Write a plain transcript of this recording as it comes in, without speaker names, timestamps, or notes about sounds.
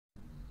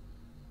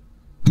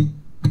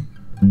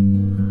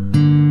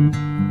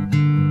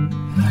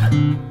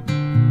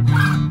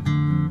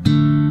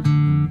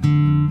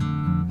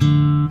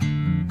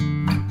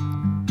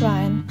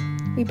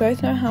We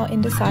both know how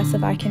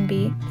indecisive I can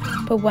be,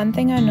 but one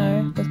thing I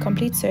know with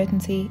complete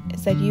certainty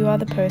is that you are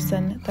the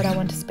person that I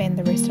want to spend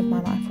the rest of my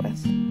life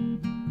with.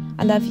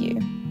 I love you.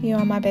 You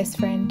are my best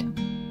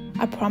friend.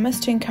 I promise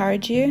to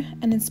encourage you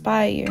and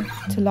inspire you,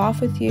 to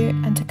laugh with you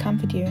and to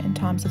comfort you in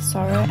times of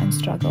sorrow and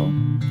struggle.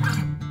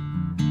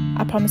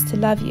 I promise to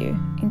love you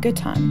in good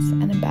times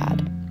and in bad,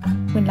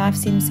 when life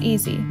seems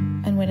easy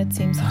and when it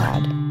seems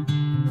hard,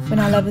 when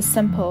our love is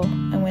simple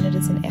and when it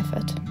is an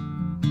effort.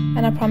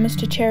 And I promise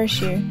to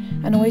cherish you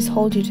and always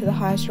hold you to the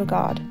highest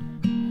regard.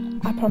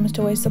 I promise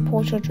to always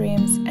support your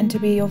dreams and to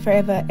be your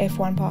forever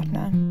F1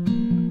 partner.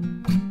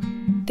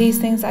 These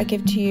things I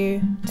give to you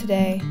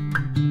today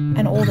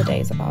and all the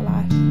days of our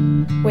life.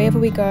 Wherever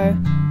we go,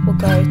 we'll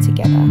go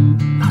together.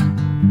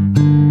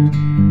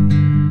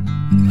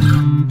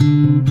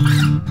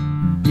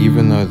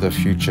 Even though the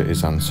future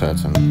is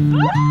uncertain,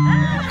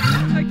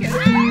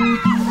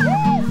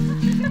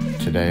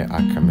 today I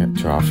commit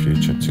to our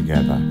future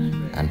together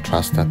and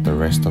trust that the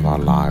rest of our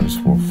lives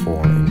will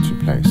fall into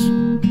place.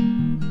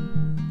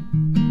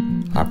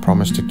 I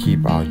promise to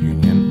keep our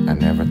union and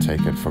never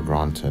take it for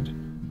granted,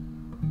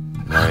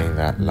 knowing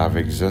that love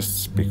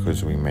exists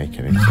because we make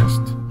it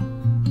exist.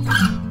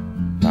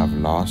 Love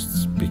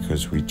lasts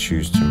because we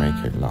choose to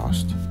make it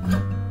last.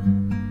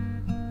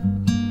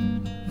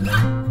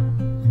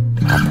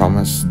 I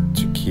promise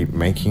to keep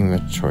making the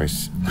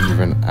choice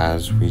even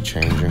as we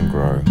change and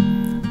grow,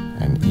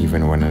 and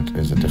even when it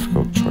is a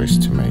difficult choice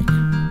to make.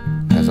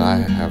 As I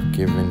have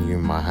given you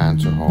my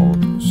hand to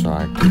hold, so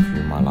I give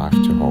you my life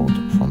to hold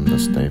from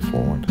this day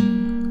forward.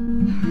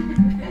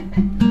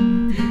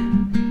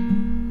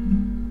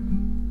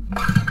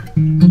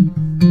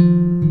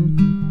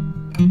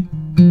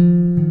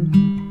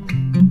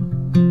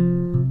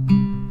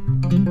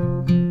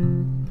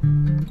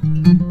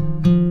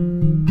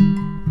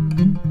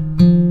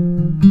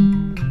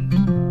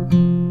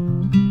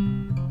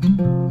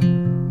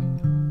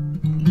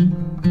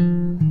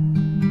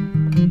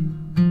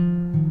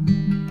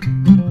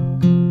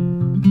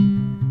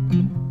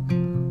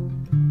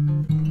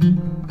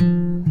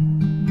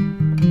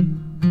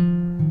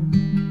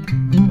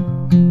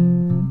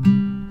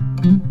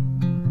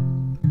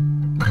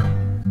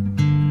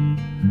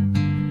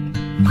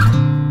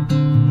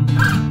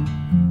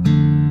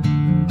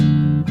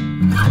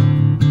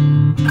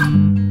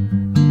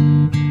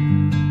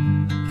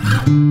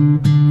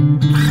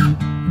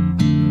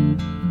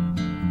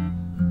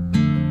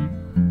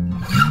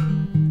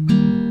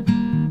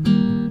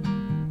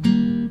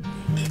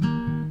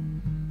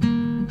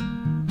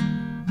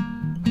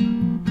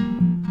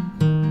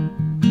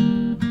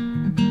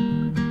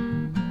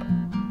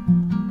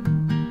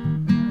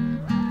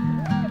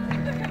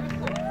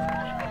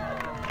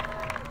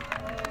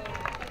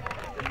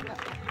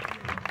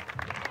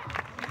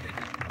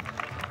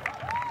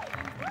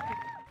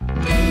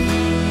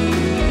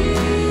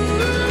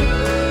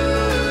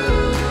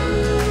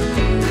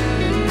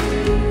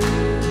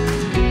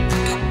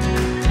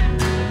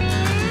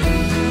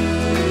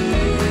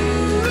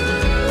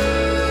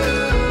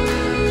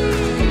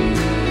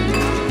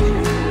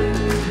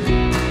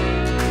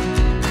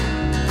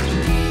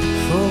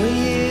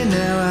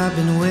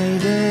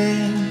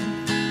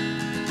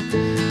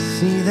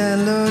 See that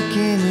look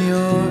in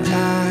your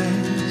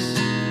eyes.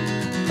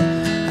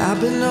 I've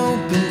been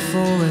hoping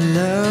for a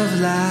love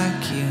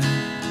like you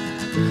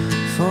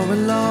for a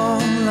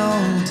long,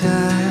 long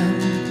time.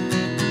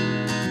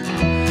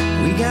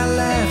 We got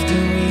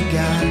laughter, we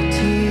got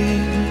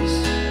tears,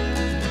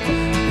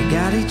 we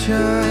got each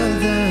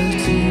other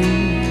too.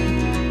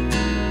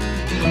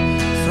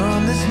 From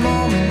this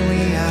moment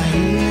we are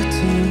here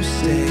to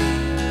stay.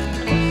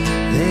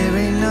 There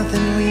ain't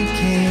nothing we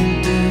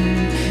can't do.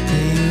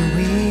 Here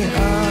we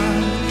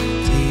are,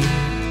 deep,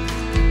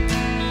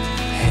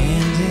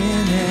 hand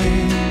in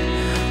hand.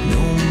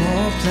 No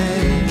more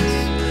plans,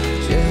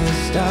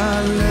 just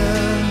our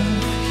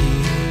love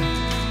here.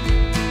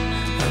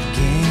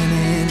 Again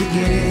and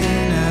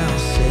again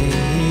I'll say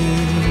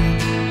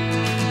it,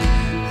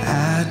 I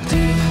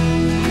do.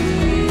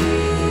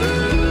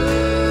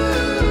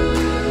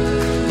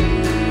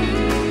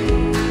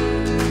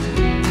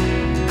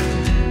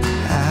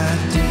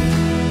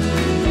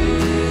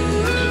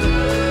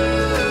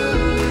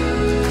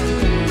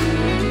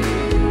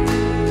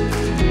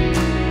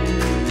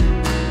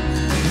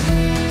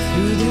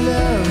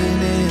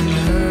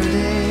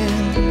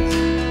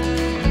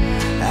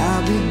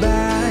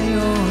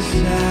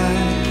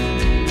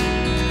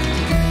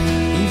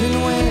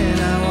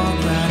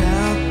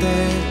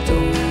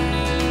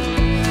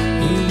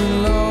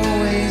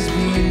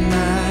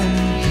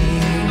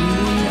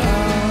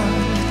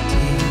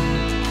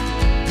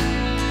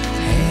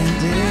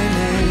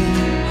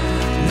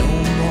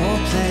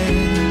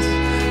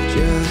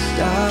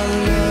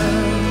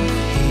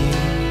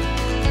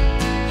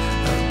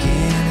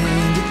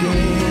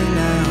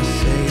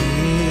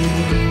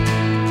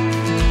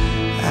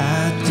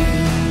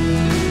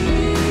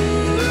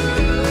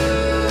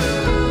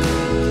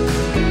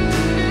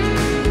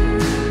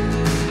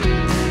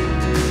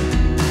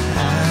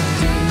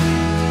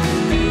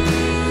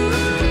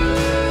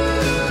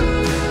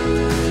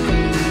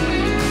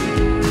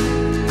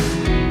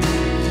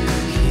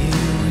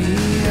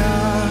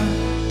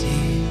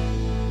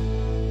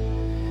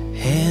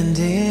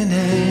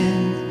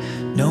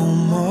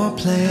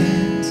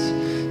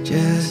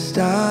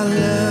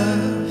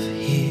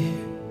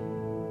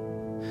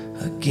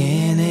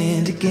 Again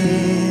and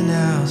again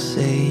I'll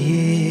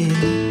say it,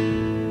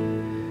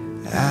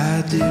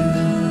 I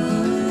do.